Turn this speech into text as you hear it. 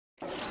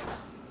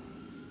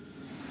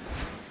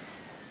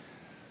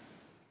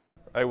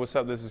Hey, what's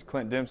up? This is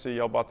Clint Dempsey.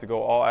 Y'all about to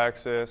go all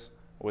access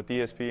with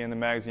ESPN and the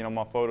magazine on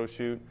my photo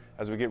shoot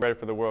as we get ready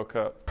for the World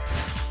Cup.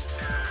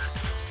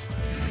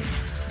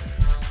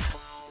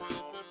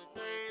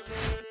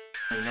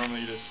 Normally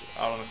you're just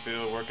out on the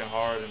field working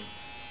hard, and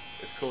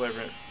it's cool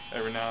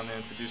every now and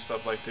then to do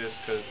stuff like this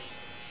because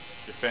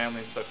your family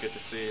and stuff get to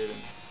see it, and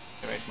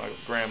it makes my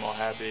grandma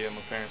happy and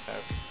my parents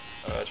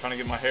happy. Trying to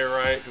get my hair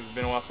right because it's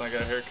been a while since I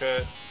got a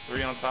haircut.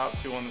 3 on top,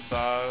 2 on the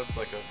sides,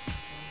 like a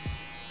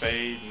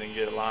fade, and then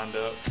get it lined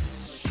up.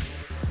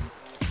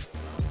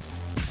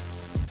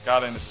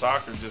 Got into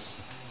soccer just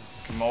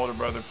because my older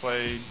brother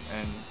played,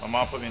 and my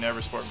mom put me in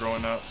every sport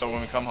growing up. So when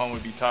we come home,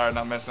 we'd be tired,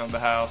 not messing up the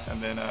house,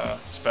 and then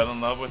just fell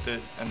in love with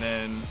it, and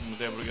then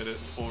was able to get a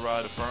full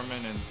ride to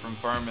Furman, and from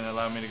Furman it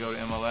allowed me to go to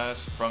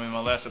MLS. From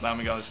MLS it allowed me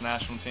to go to this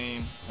national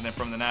team, and then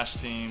from the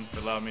national team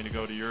it allowed me to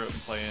go to Europe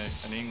and play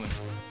in England.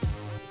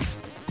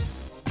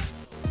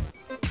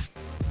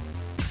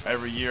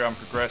 Every year I'm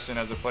progressing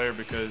as a player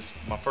because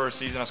my first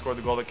season I scored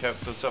the goal that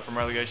kept us up from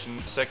relegation.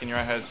 Second year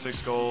I had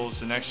 6 goals.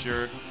 The next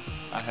year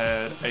I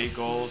had 8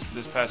 goals.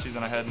 This past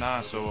season I had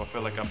 9, so I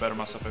feel like I better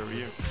myself every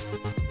year.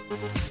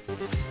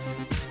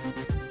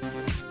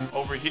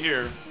 Over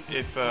here,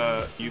 if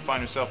you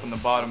find yourself in the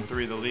bottom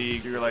 3 of the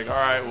league, you're like, all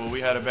right, well,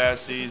 we had a bad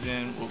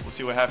season. We'll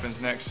see what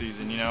happens next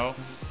season, you know?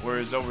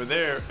 Whereas over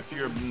there, if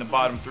you're in the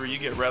bottom 3, you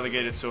get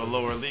relegated to a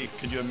lower league.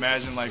 Could you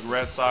imagine like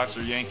Red Sox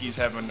or Yankees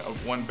having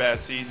one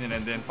bad season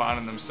and then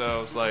finding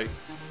themselves like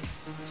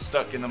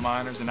stuck in the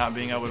minors and not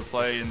being able to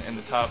play in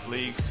the top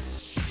league?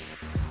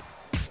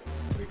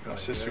 My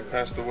sister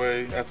passed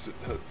away. It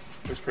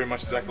was pretty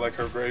much exactly like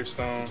her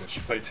gravestone.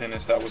 She played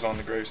tennis. That was on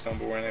the gravestone,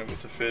 but we weren't able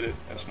to fit it.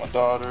 That's my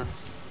daughter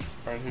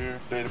right here,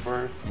 date of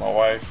birth. My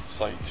wife,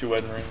 it's like 2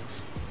 wedding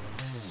rings.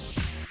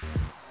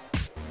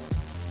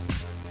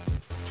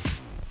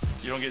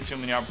 You don't get too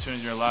many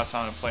opportunities in your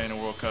lifetime to play in a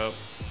World Cup.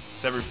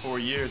 It's every 4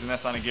 years, and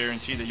that's not a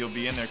guarantee that you'll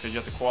be in there because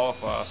you have to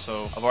qualify.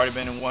 So I've already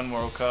been in 1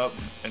 World Cup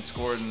and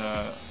scored in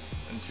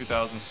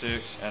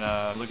 2006,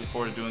 and looking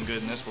forward to doing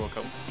good in this World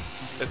Cup.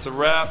 It's a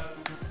wrap.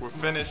 We're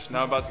finished.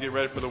 Now I'm about to get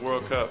ready for the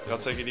World Cup. Y'all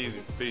take it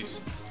easy.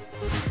 Peace.